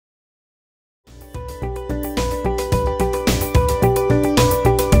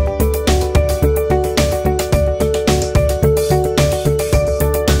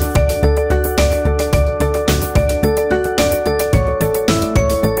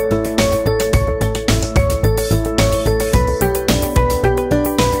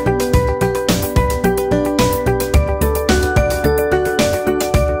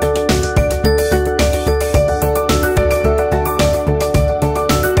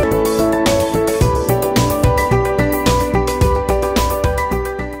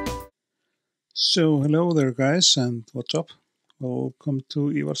So hello there guys, and what's up? Welcome to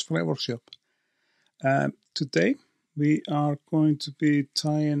Ívar's Fly Workshop. Today we are going to be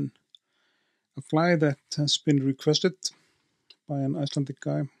tying a fly that has been requested by an Icelandic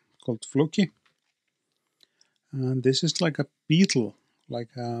guy called Flóki. And this is like a beetle,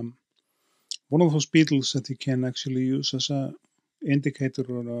 like one of those beetles that you can actually use as a indicator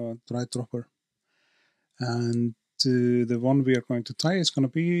or a dry dropper. And the one we are going to tie is going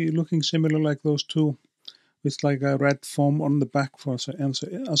to be looking similar like those two, with like a red foam on the back for as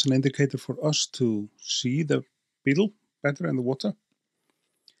an indicator for us to see the beetle better in the water.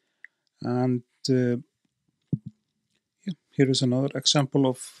 And yeah, here is another example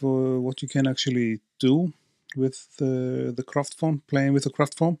of what you can actually do with the craft foam, playing with the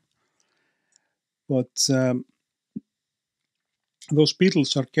craft foam. But those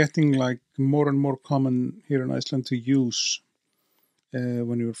beetles are getting like more and more common here in Iceland to use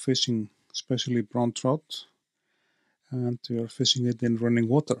when you're fishing, especially brown trout, and you're fishing it in running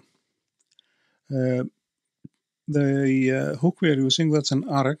water. The hook we are using, that's an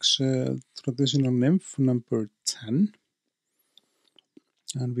RX traditional nymph number 10.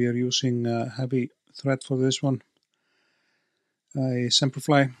 And we are using heavy thread for this one. A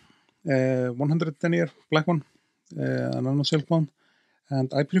Semperfly 100 denier, black one, a nano silk one.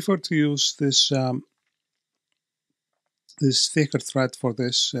 And I prefer to use this this thicker thread for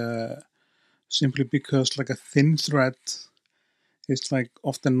this, simply because like a thin thread is like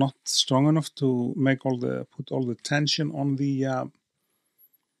often not strong enough to make put all the tension on the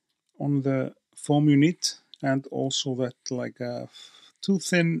foam you need, and also that like a too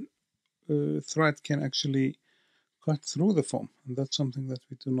thin thread can actually cut through the foam, and that's something that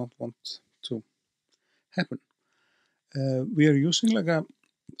we do not want to happen. We are using like a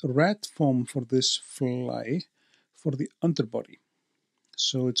red foam for this fly for the underbody,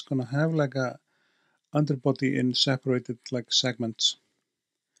 so it's gonna have like a underbody in separated like segments.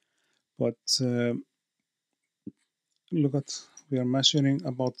 But look at, we are measuring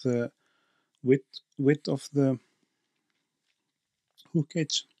about the width of the hook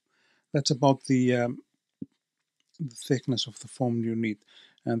edge. That's about the thickness of the foam you need.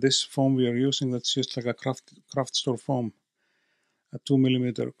 And this foam we are using, that's just like a craft store foam, a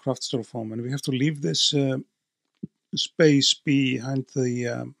 2mm craft store foam. And we have to leave this space behind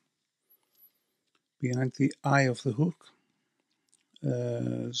the eye of the hook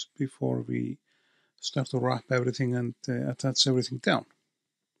before we start to wrap everything and attach everything down.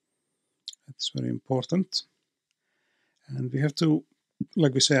 That's very important. And we have to,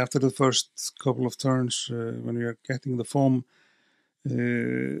 like we say, after the first couple of turns, when we are getting the foam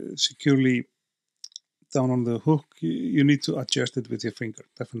securely down on the hook, you need to adjust it with your finger,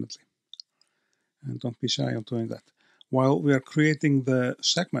 definitely. And don't be shy on doing that. While we are creating the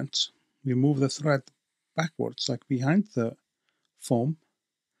segments, we move the thread backwards, like behind the foam,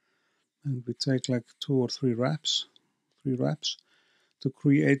 and we take like 2 or 3 wraps to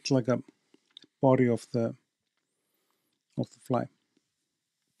create like a body of the fly.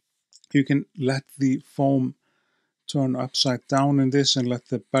 You can let the foam turn upside down in this and let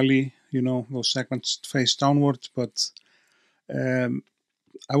the belly, those segments face downwards, but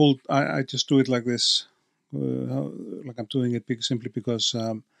I just do it like this, like I'm doing it simply because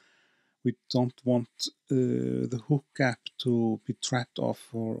we don't want the hook gap to be trapped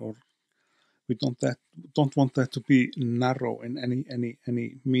off, or we don't want that to be narrow in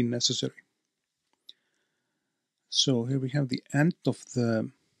any mean necessary. So here we have the end of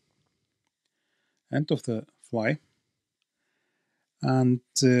the fly, and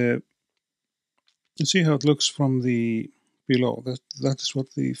you see how it looks from the below. That is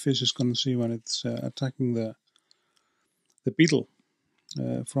what the fish is going to see when it's attacking the beetle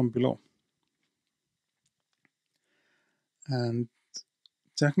from below. And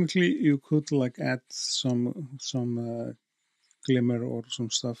technically, you could like add some glimmer or some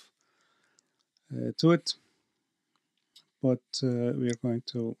stuff to it, but we are going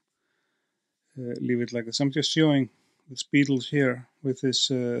to leave it like this. I'm just showing this beetles here with this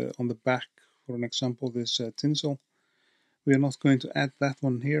on the back, for an example, this tinsel. We are not going to add that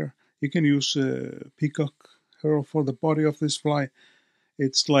one here. You can use peacock herl for the body of this fly.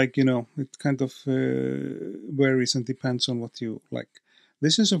 It's like, it kind of varies and depends on what you like.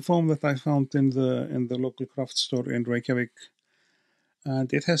 This is a foam that I found in the local craft store in Reykjavik,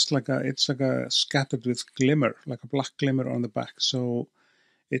 and it has it's like a scattered with glimmer, like a black glimmer on the back. So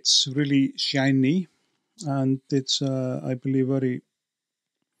it's really shiny, and it's I believe very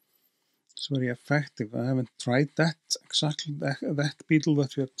effective. I haven't tried that exactly that beetle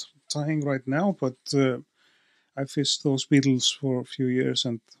that we are tying right now, but I fished those beetles for a few years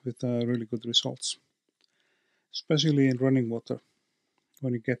and with really good results, especially in running water.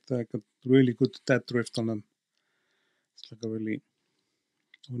 When you get like a really good dead drift on them, it's like a really,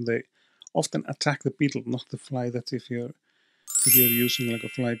 when they often attack the beetle, not the fly. That if you're using like a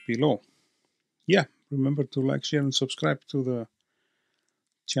fly below. Yeah, remember to like, share, and subscribe to the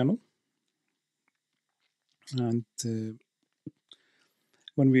channel. And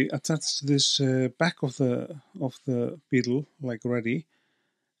when we attach this back of the beetle, like ready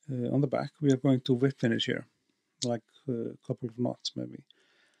on the back, we are going to whip finish here, like a couple of knots maybe.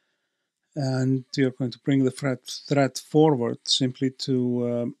 And we are going to bring the thread forward simply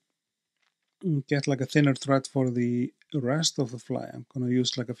to get like a thinner thread for the rest of the fly. I'm going to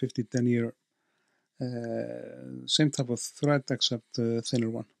use like a 50-10 same type of thread except a thinner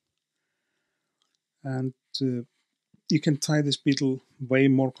one. And you can tie this beetle way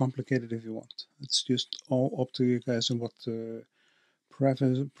more complicated if you want. It's just all up to you guys and what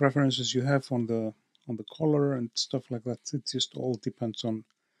preferences you have on the color and stuff like that. It just all depends on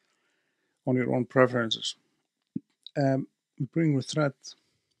your own preferences. We bring the thread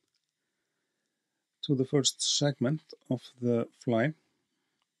to the first segment of the fly,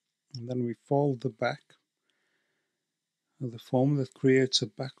 and then we fold the back of the foam that creates the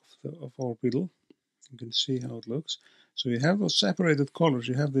back of our beetle. You can see how it looks. So you have those separated colors.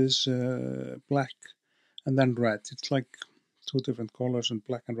 You have this black and then red. It's like two different colors, and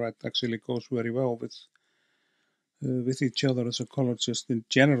black and red actually goes very well with each other as a color. Just in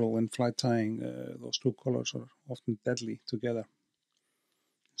general in fly tying, those two colors are often deadly together.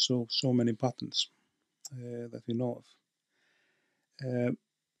 So many patterns that we know of.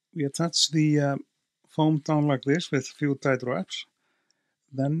 We attach the foam down like this with a few tight wraps.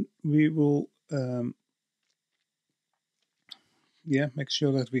 Then we will make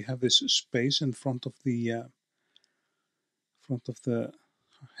sure that we have this space in front of the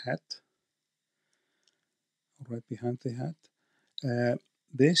head, right behind the head.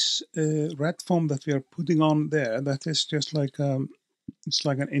 This red foam that we are putting on there, that is just like it's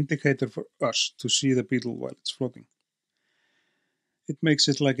like an indicator for us to see the beetle while it's floating. It makes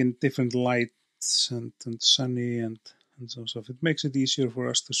it like in different lights and sunny and so stuff. It makes it easier for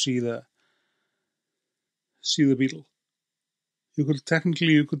us to see the beetle. You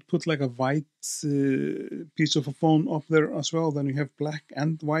could put like a white piece of a foam up there as well. Then you have black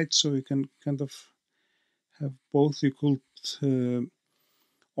and white, so you can kind of have both. You could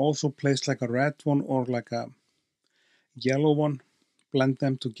also place like a red one or like a yellow one, blend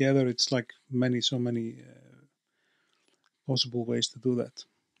them together. It's like so many possible ways to do that.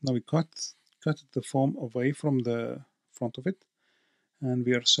 Now we cut the foam away from the front of it, and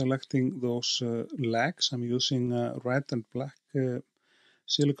we are selecting those legs. I'm using red and black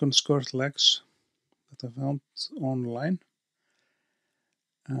silicone skirt legs that I found online.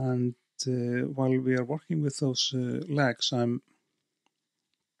 And while we are working with those legs, I'm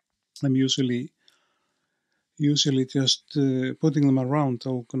usually just putting them around.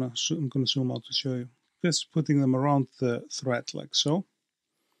 I'm gonna zoom out to show you. Just putting them around the thread like so,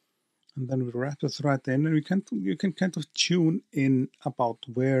 and then we wrap the thread in, and you can kind of tune in about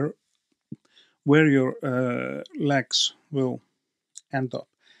where your legs will end up.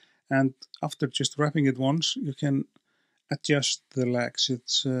 And after just wrapping it once, you can adjust the legs.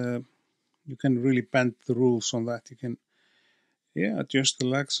 It's you can really bend the rules on that. You can adjust the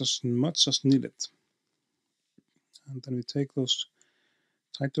legs as much as needed. And then we take those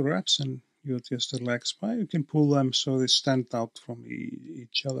tighter wraps and you adjust the legs by. You can pull them so they stand out from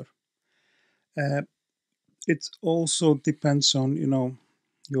each other. It also depends on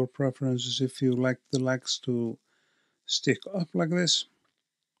your preferences. If you like the legs to stick up like this,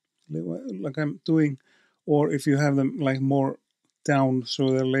 like I'm doing, or if you have them like more down so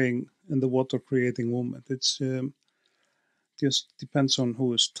they're laying in the water creating movement. It's just depends on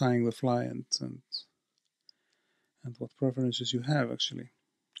who is tying the fly and what preferences you have actually.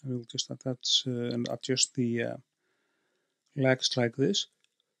 I will just attach and adjust the legs like this,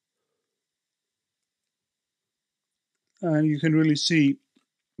 and you can really see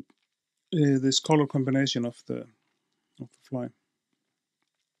this color combination of the fly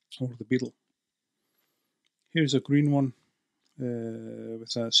or the beetle. Here's a green one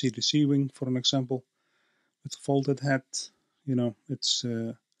with a CDC wing, for an example, with a folded head. It's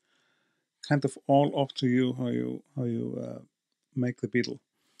kind of all up to you how you make the beetle.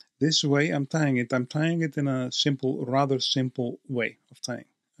 This way I'm tying it in a rather simple way of tying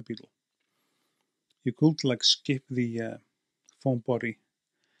a beetle. You could like skip the foam body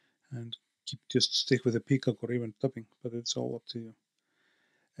and just stick with a peacock or even dubbing, but it's all up to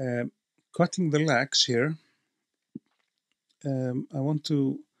you. Cutting the legs here I want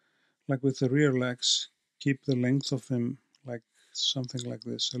to, like with the rear legs, keep the length of them like something like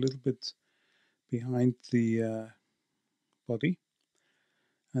this, a little bit behind the body,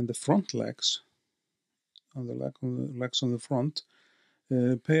 and the front legs, on the legs on the front,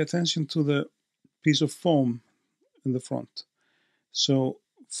 pay attention to the piece of foam in the front. So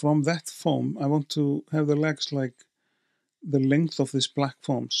from that foam, I want to have the legs like the length of this black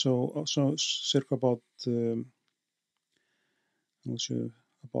foam. So circa about, I'll show you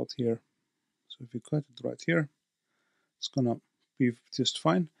about here. So if you cut it right here, it's gonna be just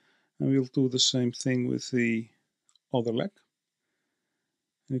fine. And we'll do the same thing with the other leg.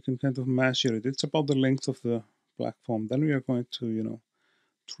 And you can kind of measure it. It's about the length of the black foam. Then we are going to,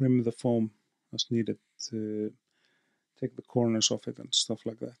 trim the foam as needed to take the corners off it and stuff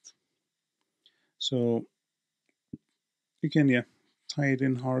like that. So you can, tie it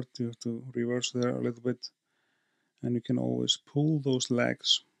in hard. You have to reverse there a little bit. And you can always pull those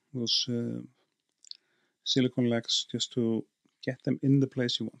legs, those silicone legs, just to get them in the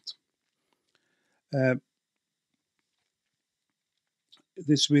place you want.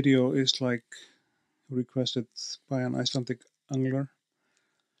 This video is like requested by an Icelandic angler,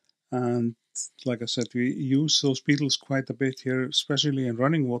 and like I said, we use those beetles quite a bit here, especially in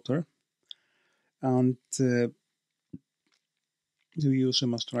running water, and we use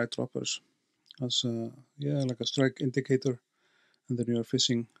them as dry droppers, as like a strike indicator, and then you're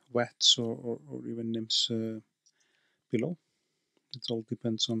fishing wets or even nymphs below. It all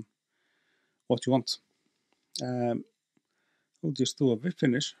depends on what you want. We'll just do a whip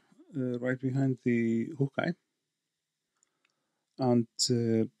finish right behind the hook eye, and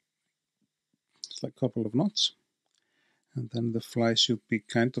it's like a couple of knots, and then the fly should be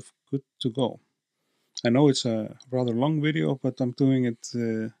kind of good to go. I know it's a rather long video, but I'm doing it,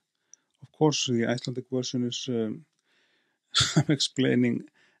 of course, the Icelandic version is, I'm explaining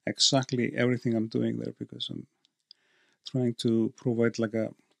exactly everything I'm doing there, because I'm trying to provide like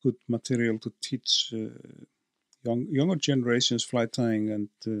a good material to teach younger generations fly tying, and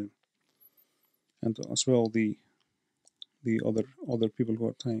as well the other people who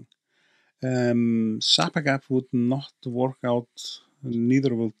are tying. Sapagap would not work out,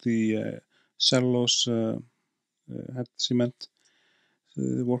 neither would the cellulose head cement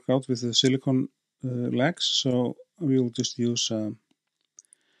work out with the silicone legs, so we'll just use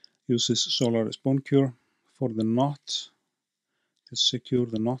this Solaris bone cure for the knot. Just secure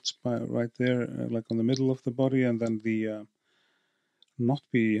the knots right there, like on the middle of the body, and then the knot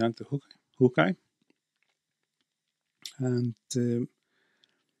behind the hook eye. And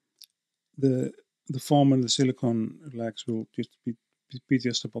the foam and the silicone legs will just be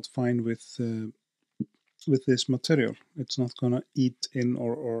just about fine with this material. It's not gonna eat in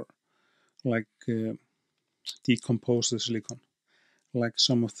or like decompose the silicone like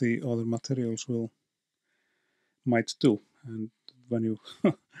some of the other materials might do. And when you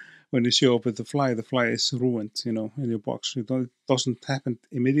when you show up with the fly is ruined, in your box. It doesn't happen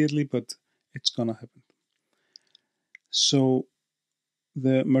immediately, but it's gonna happen. So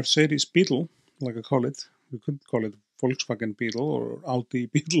the Mercedes Beetle, like I call it, we could call it Volkswagen Beetle or Audi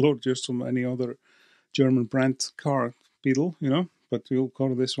Beetle or just some any other German brand car Beetle, but we'll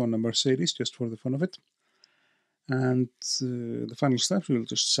call this one a Mercedes just for the fun of it. And the final steps, we'll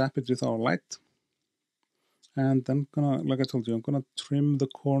just zap it with our light. And I'm gonna, like I told you, I'm gonna trim the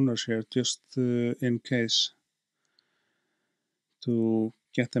corners here just in case, to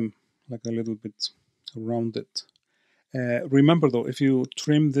get them like a little bit rounded. Remember though, if you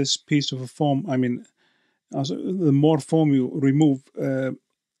trim this piece of a foam, the more foam you remove,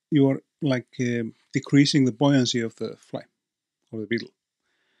 you are like decreasing the buoyancy of the fly or the beetle.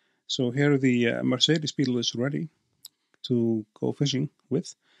 So here the Mercedes Beetle is ready to go fishing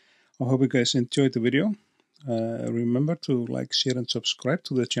with. I hope you guys enjoyed the video. Remember to like, share, and subscribe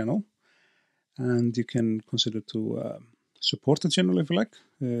to the channel, and you can consider to support the channel if you like.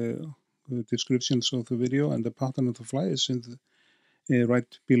 The descriptions of the video and the pattern of the fly is in the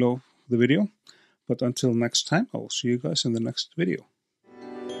right below the video. But until next time, I'll see you guys in the next video.